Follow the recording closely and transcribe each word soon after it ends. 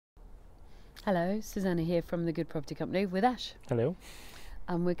Hello, Susannah here from the Good Property Company with Ash. Hello.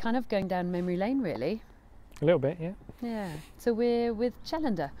 And we're kind of going down memory lane, really. A little bit, yeah. Yeah. So we're with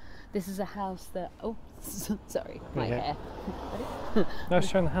Challenger. This is a house that... Oh, sorry, my hair. No, I was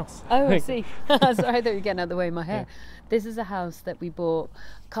showing the house. Oh, I see. Sorry, I thought you were getting out of the way of my hair. Yeah. This is a house that we bought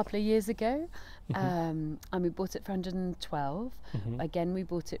a couple of years ago. And we bought it for 112. Again, we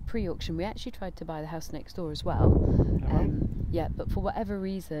bought it pre-auction. We actually tried to buy the house next door as well. Yeah, but for whatever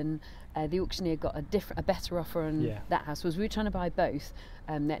reason, the auctioneer got a better offer on that house. We were trying to buy both.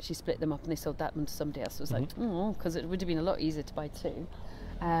 They actually split them up and they sold that one to somebody else. It was like, because it would have been a lot easier to buy two.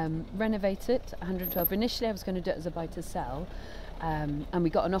 Renovate it, 112. Initially, I was going to do it as a buy to sell, and we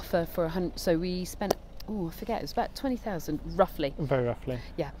got an offer for 100. So we spent, I forget, it was about 20,000 roughly. Very roughly.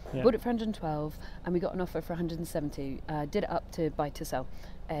 Yeah. Bought it for 112, and we got an offer for 170. Did it up to buy to sell.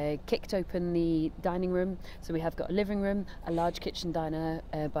 Kicked open the dining room, so we have got a living room, a large kitchen diner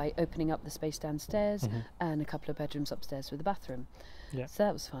by opening up the space downstairs, and a couple of bedrooms upstairs with a bathroom. Yeah. So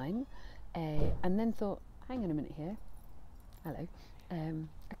that was fine. And then thought, hang on a minute here. Hello.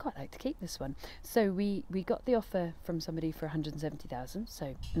 I quite like to keep this one. So we got the offer from somebody for 170,000,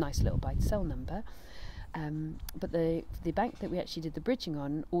 so nice little buy to sell number. But the bank that we actually did the bridging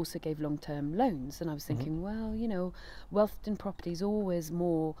on also gave long-term loans, and I was thinking, well, you know, wealth in property is always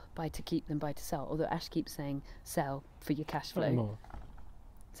more buy to keep than buy to sell, although Ash keeps saying sell for your cash flow. Not anymore.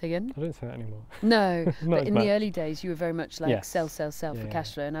 Say again? I don't say that anymore. No, but in the early days you were very much like sell for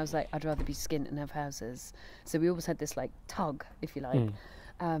cash flow, and I was like, I'd rather be skint and have houses. So we always had this like tug, if you like.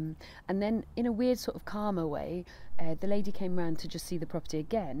 And then in a weird sort of karma way, the lady came round to just see the property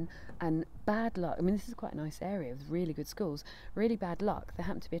again, and bad luck, I mean this is quite a nice area with really good schools, really bad luck, there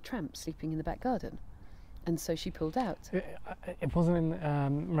happened to be a tramp sleeping in the back garden, and so she pulled out. It wasn't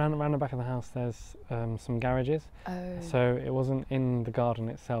in, round the back of the house there's some garages, so it wasn't in the garden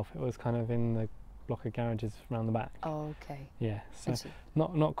itself, it was kind of in the block of garages around the back. Oh, okay. Yeah, so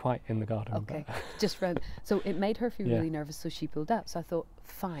not quite in the garden. Okay, just round. So it made her feel really nervous, so she pulled out. So I thought,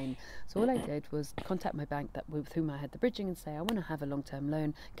 fine. So all I did was contact my bank with whom I had the bridging and say, I want to have a long-term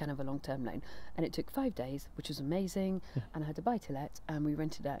loan, can I have a long-term loan? And it took 5 days, which was amazing, and I had a buy-to-let, and we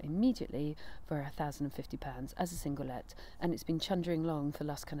rented out immediately for £1,050 as a single-let, and it's been chundering along for the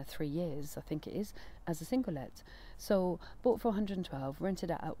last kind of 3 years, I think it is, as a single-let. So bought for 112,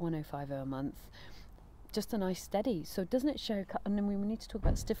 rented out at 105 a month. Just a nice steady. So doesn't it show, and then we need to talk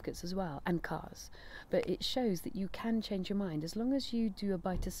about certificates as well and cars, but it shows that you can change your mind as long as you do a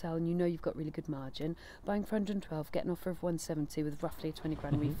buy to sell and you know you've got really good margin. Buying for 112, get an offer of 170 with roughly a 20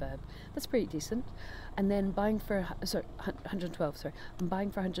 grand refurb, that's pretty decent. And then buying for 112, and buying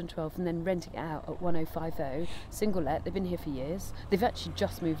for 112 and then renting it out at 1050 single let. They've been here for years, they've actually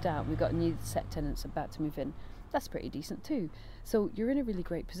just moved out, we've got a new set tenants about to move in. That's pretty decent too. So you're in a really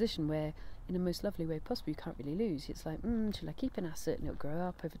great position where, in the most lovely way possible, you can't really lose. It's like, shall I keep an asset and it'll grow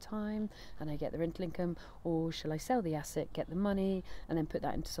up over time and I get the rental income, or shall I sell the asset, get the money, and then put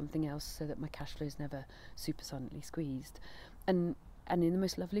that into something else so that my cash flow is never super sonically squeezed? And in the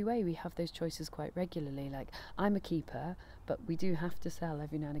most lovely way, we have those choices quite regularly. Like, I'm a keeper, but we do have to sell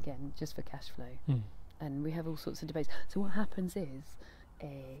every now and again just for cash flow. And we have all sorts of debates. So what happens is,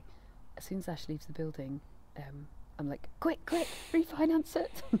 as soon as Ash leaves the building, I'm like, quick, refinance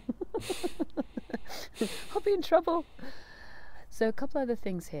it. I'll be in trouble. So a couple other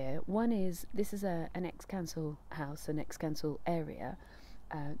things here. One is, this is an ex-council house, an ex-council area.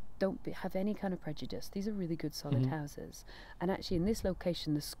 Don't have any kind of prejudice. These are really good, solid houses. And actually in this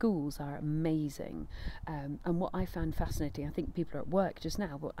location, the schools are amazing. And what I found fascinating, I think people are at work just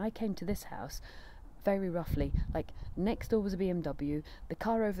now, but I came to this house very roughly, like next door was a BMW, the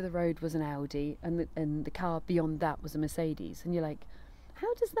car over the road was an Audi, and the car beyond that was a Mercedes, and you're like,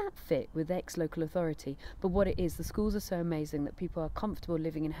 how does that fit with ex-local authority? But what it is, the schools are so amazing that people are comfortable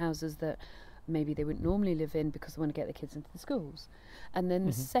living in houses that maybe they wouldn't normally live in because they want to get their kids into the schools. And then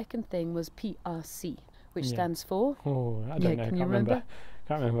the second thing was PRC, which stands for? Oh, I don't know. Can you remember?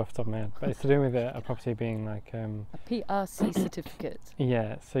 Can't remember off the top of my head, but it's to do with a property being like a PRC certificate.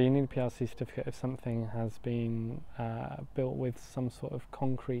 Yeah, so you need a PRC certificate if something has been built with some sort of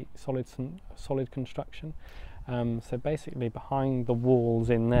concrete, solid construction. So basically, behind the walls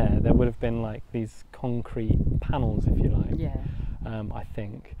in there would have been like these concrete panels, if you like. Yeah. I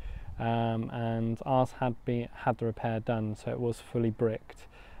think, and ours had the repair done, so it was fully bricked.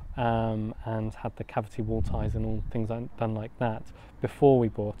 And had the cavity wall ties and all things done like that before we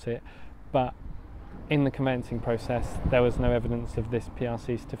bought it, but in the conveyancing process there was no evidence of this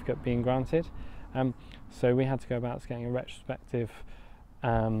PRC certificate being granted, so we had to go about getting a retrospective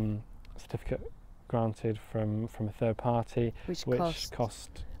certificate granted from a third party, which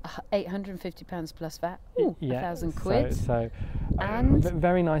cost £850 plus VAT. Ooh, yeah, £1,000. And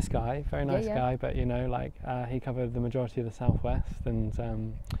very nice guy, Yeah. guy. But you know, like he covered the majority of the southwest, and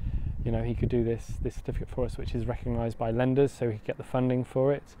you know, he could do this certificate for us, which is recognised by lenders, so he could get the funding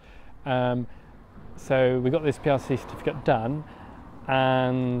for it. So we got this PRC certificate done,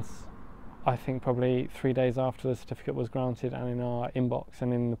 and I think probably 3 days after the certificate was granted and in our inbox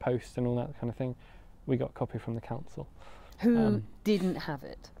and in the post and all that kind of thing, we got a copy from the council. Who didn't have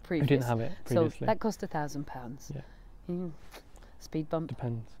it previously. So that cost £1,000. Yeah. Speed bump.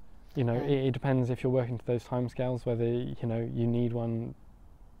 Depends. You know, it depends if you're working to those timescales, whether, you know, you need one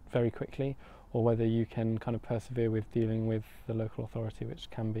very quickly or whether you can kind of persevere with dealing with the local authority, which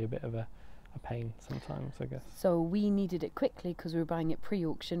can be a bit of a pain sometimes, I guess. So we needed it quickly because we were buying it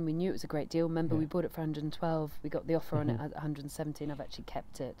pre-auction. We knew it was a great deal. Remember, we bought it for 112. We got the offer on it at 117. I've actually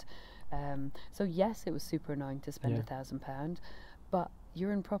kept it. So yes, it was super annoying to spend £1,000, but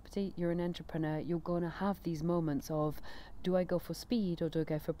you're in property, you're an entrepreneur, you're going to have these moments of, do I go for speed or do I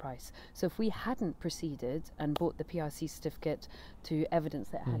go for price? So if we hadn't proceeded and bought the PRC certificate to evidence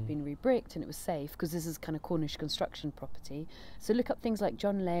that it had been rebricked and it was safe, because this is kind of Cornish construction property. So look up things like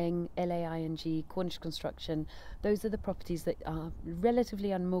John Laing, Laing, Cornish construction. Those are the properties that are relatively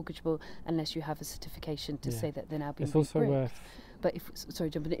unmortgageable unless you have a certification to say that they're now being rebricked. It's also worth... But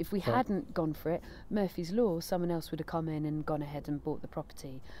if we hadn't gone for it, Murphy's Law, someone else would have come in and gone ahead and bought the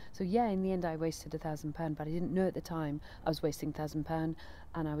property. So yeah, in the end I wasted £1,000, but I didn't know at the time I was wasting £1,000,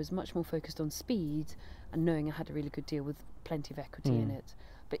 and I was much more focused on speed and knowing I had a really good deal with plenty of equity in it.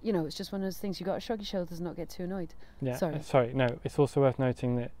 But you know, it's just one of those things, you've got to shrug your shoulders and not get too annoyed. Yeah, sorry, no, it's also worth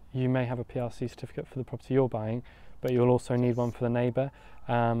noting that you may have a PRC certificate for the property you're buying, but you'll also need one for the neighbour.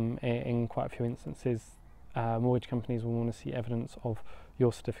 In quite a few instances, mortgage companies will want to see evidence of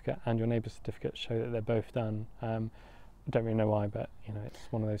your certificate and your neighbour's certificate, show that they're both done. I don't really know why, but you know, it's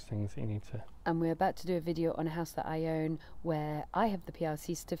one of those things that you need to. And we're about to do a video on a house that I own where I have the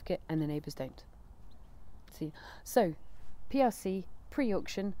PRC certificate and the neighbours don't. See, so PRC,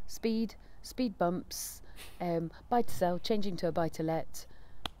 pre-auction, speed bumps, buy to sell, changing to a buy to let.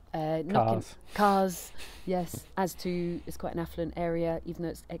 Cars, yes, as to it's quite an affluent area, even though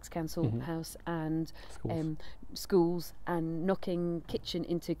it's ex-council house, and schools, and knocking kitchen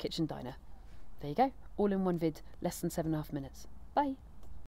into kitchen diner. There you go, all in one vid, less than 7.5 minutes. Bye.